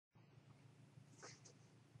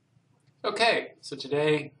Okay, so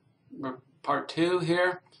today we're part 2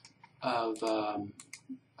 here of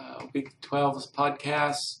week 12's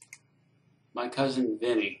podcast. My cousin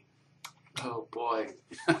Venny. Oh boy.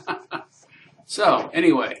 So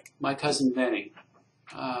anyway, my cousin Venny.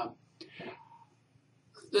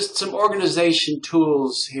 Just some organization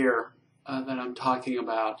tools here that I'm talking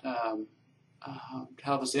about to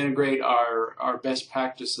help us integrate our best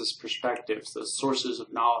practices perspectives, the sources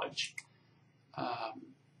of knowledge.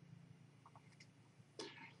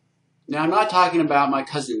 Now, I'm not talking about my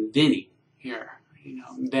cousin Venny here.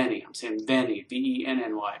 Venny. I'm saying Venny,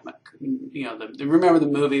 V-E-N-N-Y. Remember the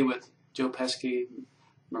movie with Joe Pesci,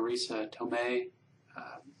 Marisa Tomei,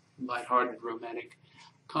 lighthearted romantic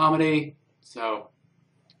comedy. So,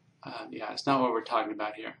 yeah, it's not what we're talking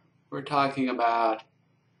about here. We're talking about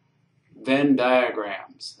Venn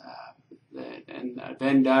diagrams. And a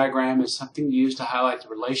Venn diagram is something used to highlight the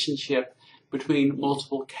relationship between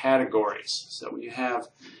multiple categories. So when you have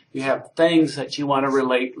things that you want to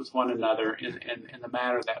relate with one another in the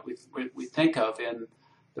manner that we think of in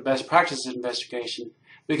the best practices investigation,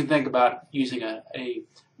 we can think about using a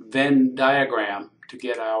Venn diagram to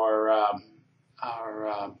get our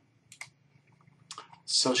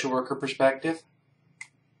social worker perspective,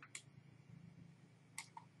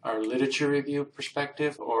 our literature review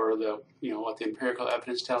perspective, or what the empirical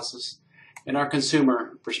evidence tells us, and our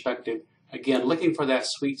consumer perspective. Again, looking for that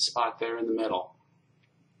sweet spot there in the middle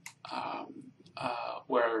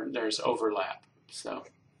where there's overlap. So,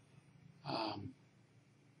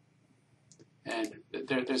 and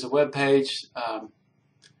there's a web page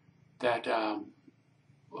that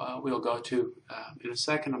we'll go to in a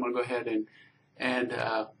second. I'm going to go ahead and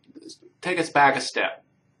take us back a step.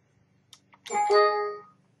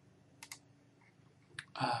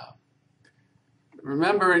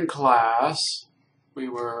 Remember in class we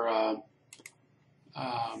were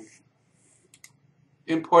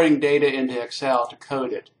importing data into Excel to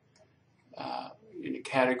code it into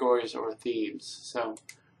categories or themes. So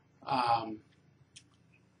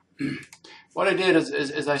what I did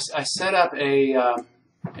is I set up let me go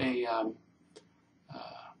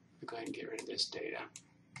ahead and get rid of this data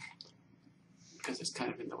because it's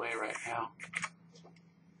kind of in the way right now.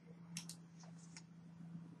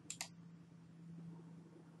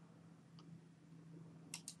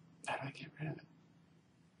 How do I get rid of it?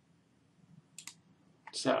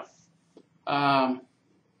 So, I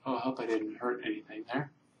hope I didn't hurt anything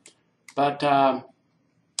there. But I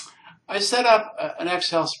set up an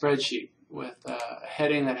Excel spreadsheet with a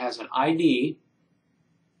heading that has an ID,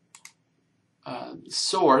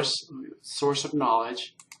 source of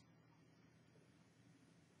knowledge,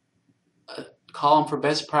 a column for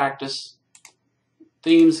best practice,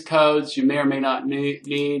 themes, codes you may or may not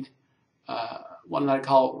need, one that I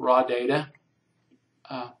call raw data,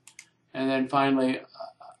 and then finally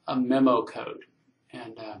a memo code.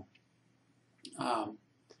 And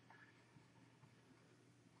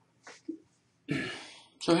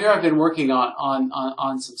so here I've been working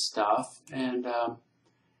on some stuff, and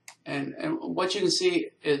what you can see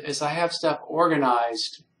is I have stuff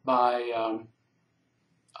organized by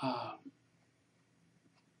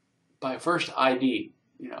first ID,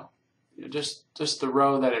 just the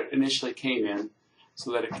row that it initially came in,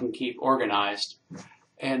 so that it can keep organized.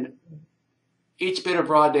 And each bit of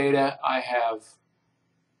raw data, I have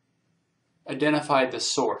identified the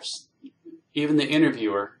source. Even the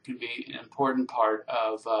interviewer can be an important part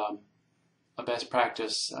of a best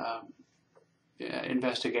practice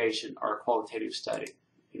investigation or a qualitative study.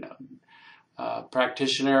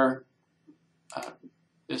 Practitioner,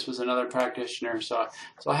 this was another practitioner, so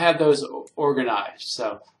I had those organized.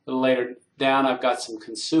 So a little later down, I've got some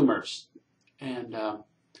consumers, and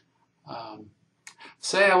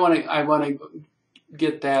say I want to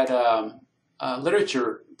get that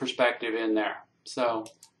literature perspective in there. So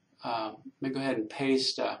let me go ahead and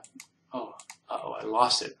paste. I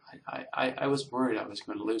lost it. I was worried I was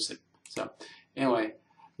going to lose it. So anyway,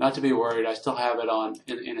 not to be worried. I still have it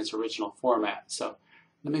in its original format. So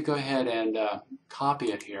let me go ahead and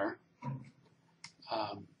copy it here.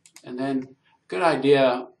 And then good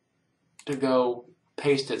idea to go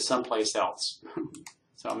paste it someplace else.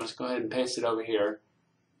 So I'm just go ahead and paste it over here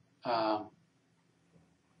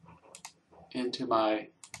into my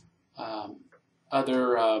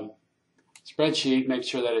other spreadsheet. Make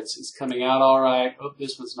sure that it's coming out all right. Oh,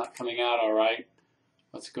 this one's not coming out all right.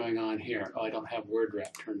 What's going on here? Oh, I don't have word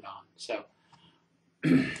wrap turned on. So,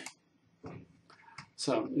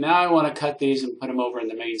 so now I want to cut these and put them over in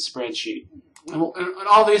the main spreadsheet. And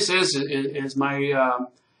all this is my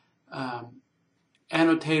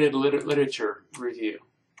annotated literature review.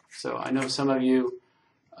 So I know some of you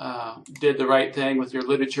did the right thing with your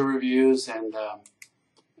literature reviews and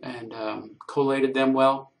collated them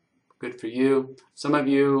well. Good for you. Some of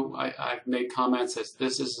you, I've made comments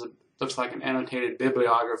that looks like an annotated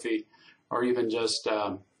bibliography, or even just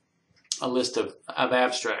a list of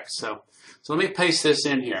abstracts. So let me paste this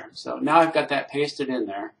in here. So now I've got that pasted in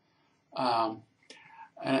there. And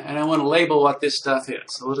I want to label what this stuff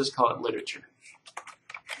is. So we'll just call it literature.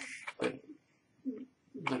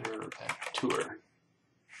 Literature.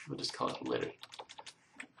 We'll just call it literature.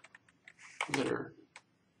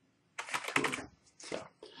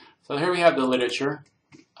 So here we have the literature.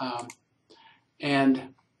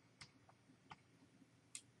 And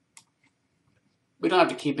we don't have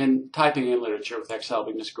to keep typing in literature with Excel.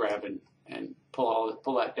 We can just grab and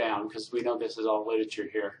pull that down, because we know this is all literature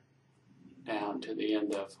here, down to the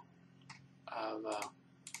end of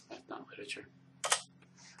that's not literature.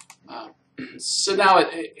 So now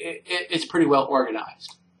it's pretty well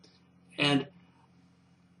organized, and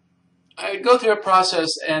I go through a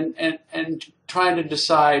process and trying to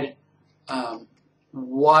decide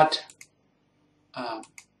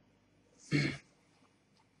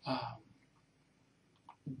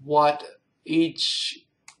what each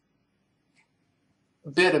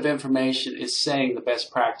bit of information is saying the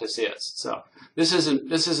best practice is. So this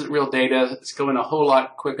isn't real data. It's going a whole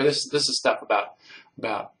lot quicker. This is stuff about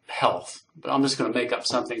health. But I'm just going to make up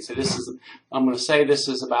something. So I'm going to say this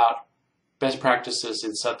is about best practices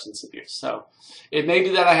in substance abuse. So it may be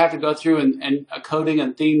that I have to go through and a coding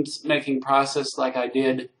and themes making process like I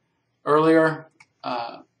did earlier.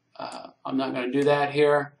 I'm not going to do that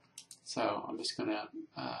here. So I'm just going to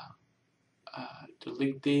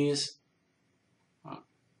delete these. I'm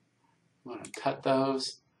going to cut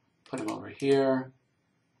those, put them over here.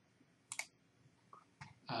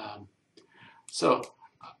 So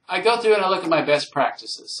I go through and I look at my best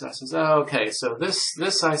practices. So I says, oh, okay, so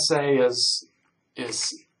this I say is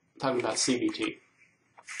talking about CBT,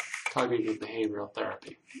 cognitive behavioral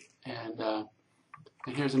therapy, and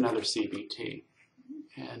here's another CBT,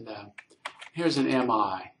 and here's an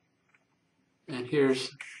MI, and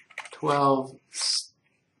here's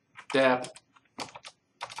 12-step.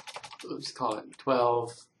 Let's call it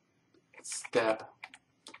 12-step,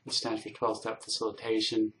 which stands for 12-step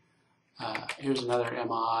facilitation. Here's another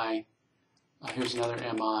MI. Here's another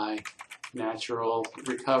MI. Natural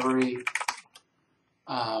recovery.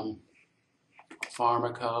 Pharmaco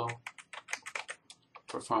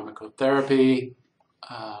for pharmacotherapy.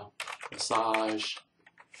 Massage.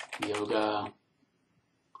 Yoga.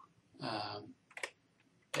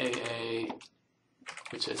 AA,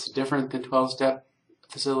 which is different than 12-step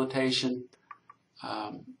facilitation.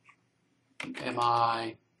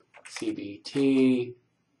 MI. CBT.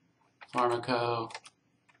 Pharmaco,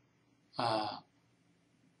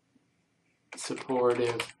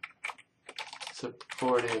 supportive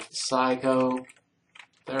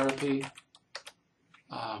psychotherapy,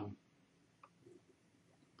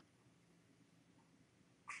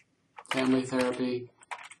 family therapy,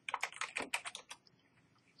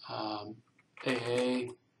 AA,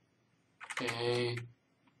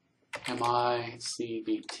 MI,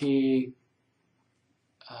 CBT,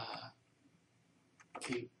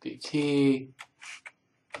 CBT,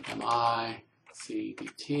 MI,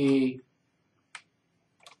 CBT,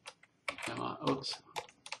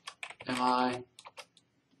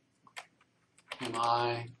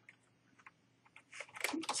 MI.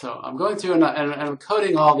 So I'm going through and I'm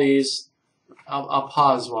coding all these. I'll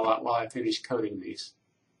pause while I finish coding these.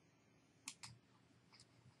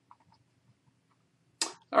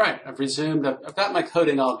 All right, I've resumed. I've got my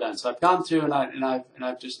coding all done. So I've gone through and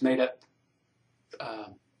I've just made it.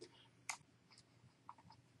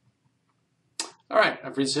 All right,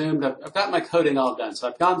 I've resumed. I've got my coding all done. So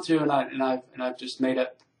I've gone through and I've just made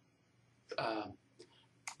it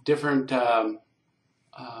different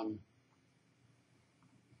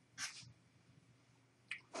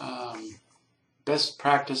best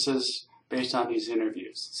practices based on these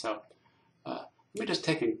interviews. So let me just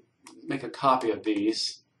make a copy of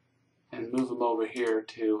these and move them over here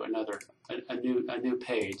to a new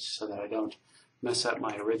page so that I don't mess up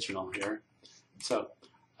my original here. So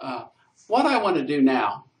what I want to do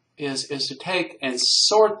now is to take and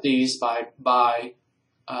sort these by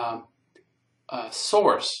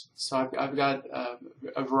source. So I've got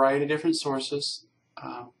a variety of different sources.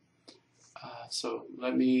 So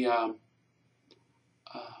let me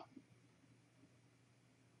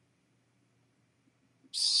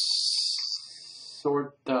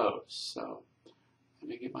sort those. So let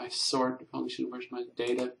me get my sort function. Where's my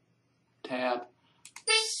data tab?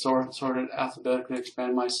 sort it alphabetically,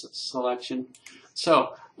 expand my selection.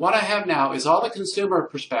 So what I have now is all the consumer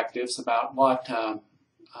perspectives about what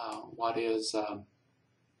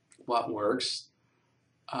works.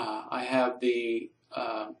 I have the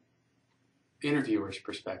interviewer's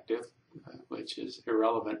perspective, which is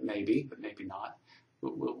irrelevant maybe, but maybe not.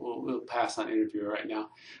 We'll pass on interviewer right now.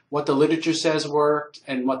 What the literature says worked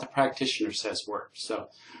and what the practitioner says worked. So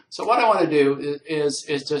what I want to do is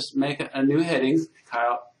just make a new heading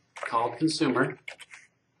called consumer.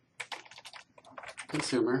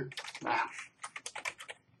 Consumer.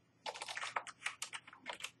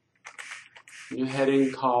 New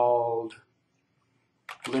heading called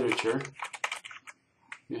literature.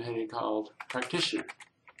 New heading called practitioner.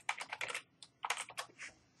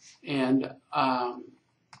 And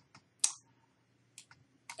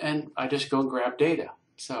I just go and grab data.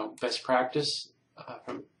 So best practice,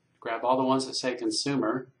 grab all the ones that say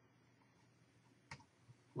consumer,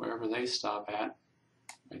 wherever they stop at,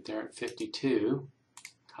 right there at 52.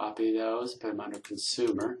 Copy those, put them under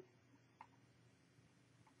consumer.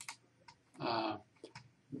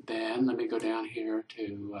 Then let me go down here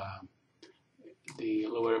to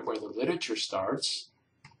where the literature starts.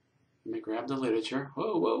 Let me grab the literature.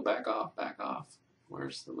 Whoa, back off, back off.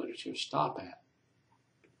 Where's the literature stop at?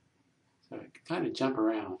 So I can kind of jump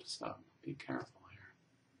around, so be careful here.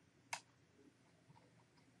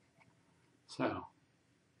 So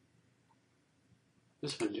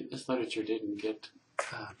this literature didn't get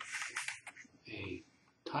a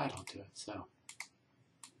title to it. So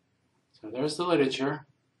there's the literature.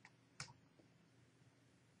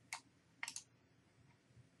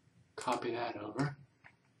 Copy that over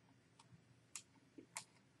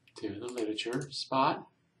to the literature spot.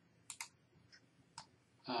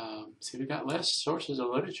 See, we got less sources of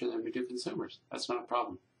literature than we do consumers. That's not a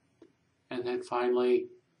problem. And then finally,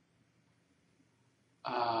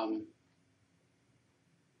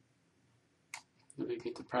 let me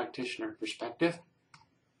get the practitioner perspective.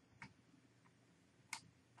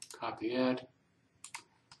 Copy it.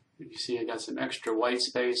 You see I got some extra white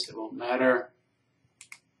space. It won't matter.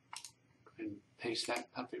 Go ahead and paste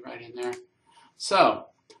that puppy right in there. So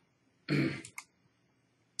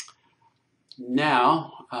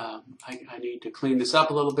now I need to clean this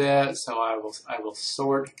up a little bit. So I will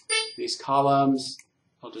sort these columns.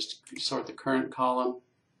 I'll just sort the current column.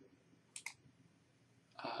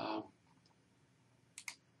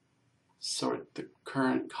 Sort the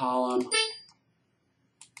current column.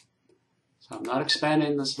 So I'm not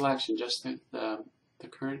expanding the selection, just the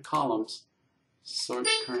current columns. Sort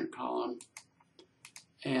the current column.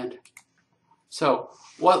 And so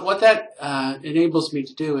what that enables me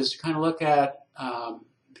to do is to kind of look at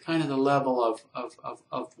kind of the level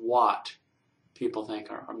of what people think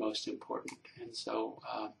are most important. And so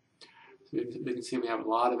we can see we have a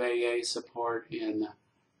lot of AA support in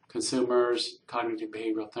consumers, cognitive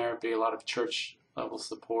behavioral therapy, a lot of church level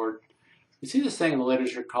support. You see this thing in the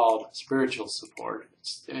literature called spiritual support.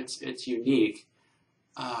 It's unique,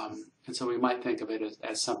 and so we might think of it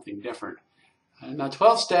as something different. Now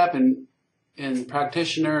 12-step in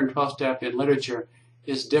practitioner and 12-step in literature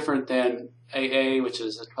is different than AA, which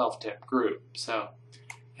is a 12-step group. So,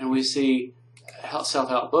 and we see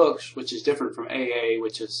self-help books, which is different from AA,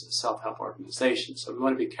 which is a self-help organization. So we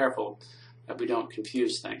want to be careful that we don't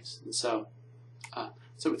confuse things. And so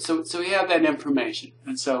we have that information.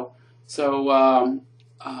 And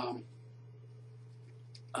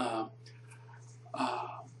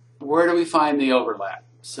where do we find the overlap?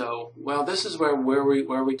 So, well, this is where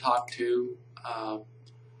we talk to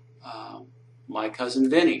my cousin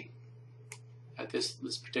Venny at this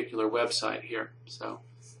particular website here. So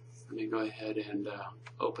let me go ahead and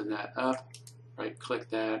open that up. Right click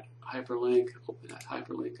that hyperlink, open that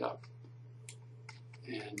hyperlink up.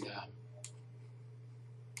 And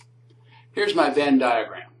here's my Venn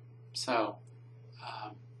diagram. So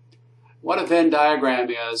what a Venn diagram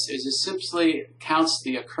is it simply counts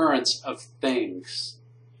the occurrence of things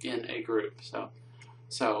in a group. So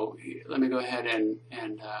let me go ahead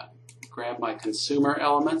and grab my consumer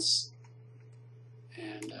elements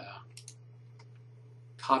and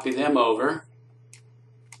copy them over.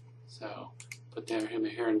 So put them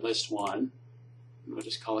here in list 1. We'll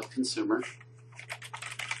just call it consumer.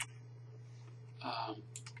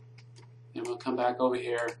 And we'll come back over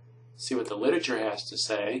here, see what the literature has to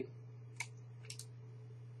say.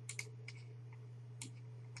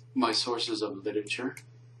 My sources of literature.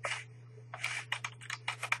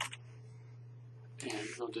 And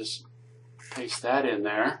we'll just paste that in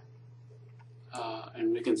there.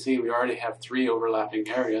 And we can see we already have 3 overlapping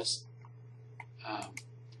areas.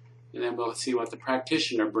 And then we'll see what the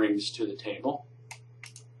practitioner brings to the table.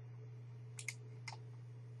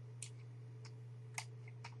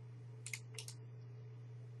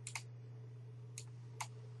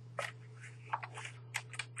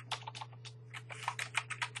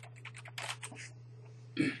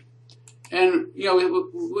 And you know,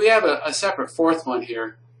 we have a separate fourth one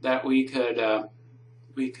here that we could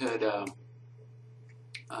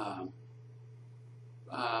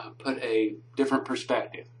put a different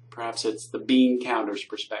perspective. Perhaps it's the bean counter's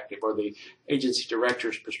perspective, or the agency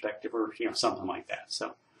director's perspective, or something like that.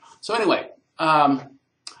 So anyway,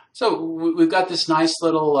 so we've got this nice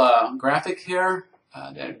little graphic here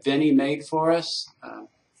that Venny made for us.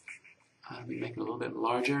 Let me make it a little bit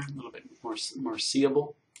larger, a little bit more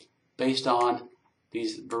seeable, based on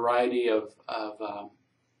these variety of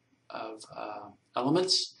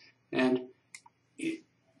elements, and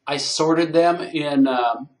I sorted them in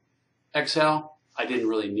Excel. I didn't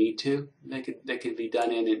really need to. They could be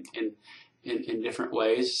done in different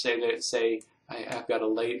ways. Say I've got a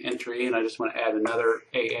late entry and I just want to add another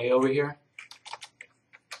AA over here.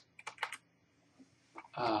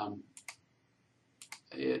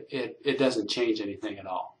 It doesn't change anything at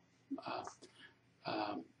all.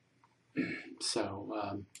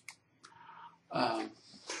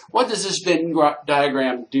 What does this Venn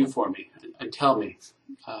diagram do for me? And tell me.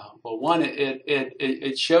 Well, one,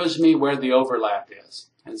 it shows me where the overlap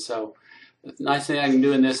is, and so the nice thing I can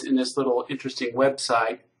do in this little interesting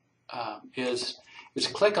website is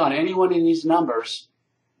click on any one of these numbers,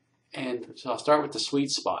 and so I'll start with the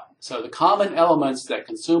sweet spot. So the common elements that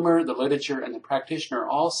consumer, the literature, and the practitioner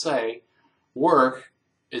all say work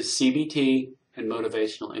is CBT and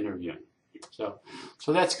motivational interviewing. So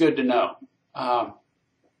that's good to know.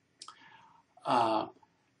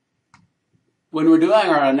 When we're doing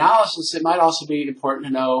our analysis, it might also be important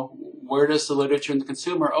to know where does the literature and the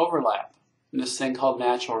consumer overlap in this thing called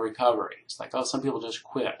natural recovery. It's like, oh, some people just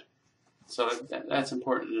quit. So that's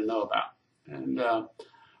important to know about. And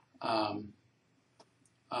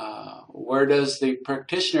where does the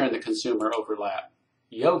practitioner and the consumer overlap?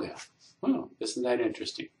 Yoga. Oh, isn't that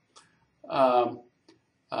interesting? The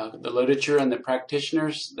literature and the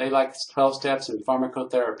practitioners, they like 12 steps in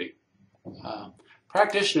pharmacotherapy.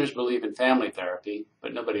 Practitioners believe in family therapy,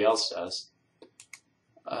 but nobody else does.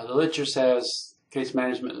 The literature says case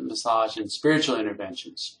management and massage and spiritual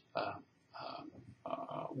interventions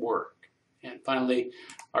work. And finally,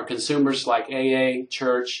 our consumers like AA,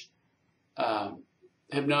 church,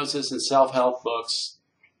 hypnosis, and self-help books,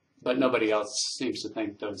 but nobody else seems to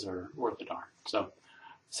think those are worth a darn. So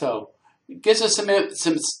it gives us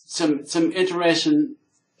some information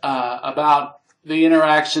about the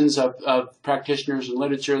interactions of practitioners and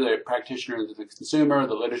literature, the practitioner and the consumer,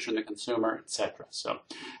 the literature and the consumer, etc. So,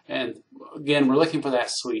 and again, we're looking for that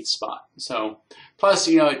sweet spot. So, plus,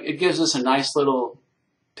 it gives us a nice little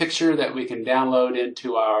picture that we can download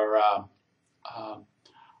into our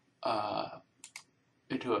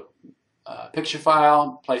into a picture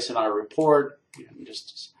file, place in our report.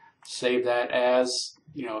 Just save that as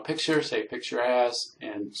a picture. Say picture as,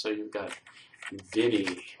 and so you've got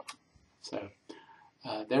Venny. So.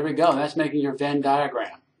 There we go. That's making your Venn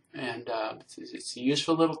diagram, and it's a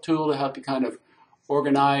useful little tool to help you kind of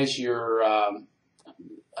organize your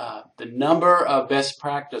the number of best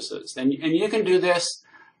practices. And you can do this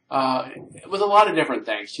with a lot of different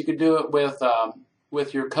things. You could do it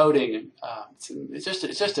with your coding. It's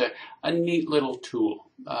just a neat little tool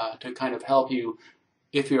to kind of help you,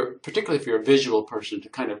 particularly if you're a visual person, to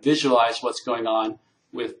kind of visualize what's going on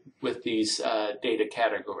with these data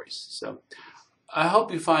categories. So I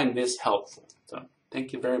hope you find this helpful. So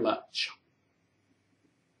thank you very much.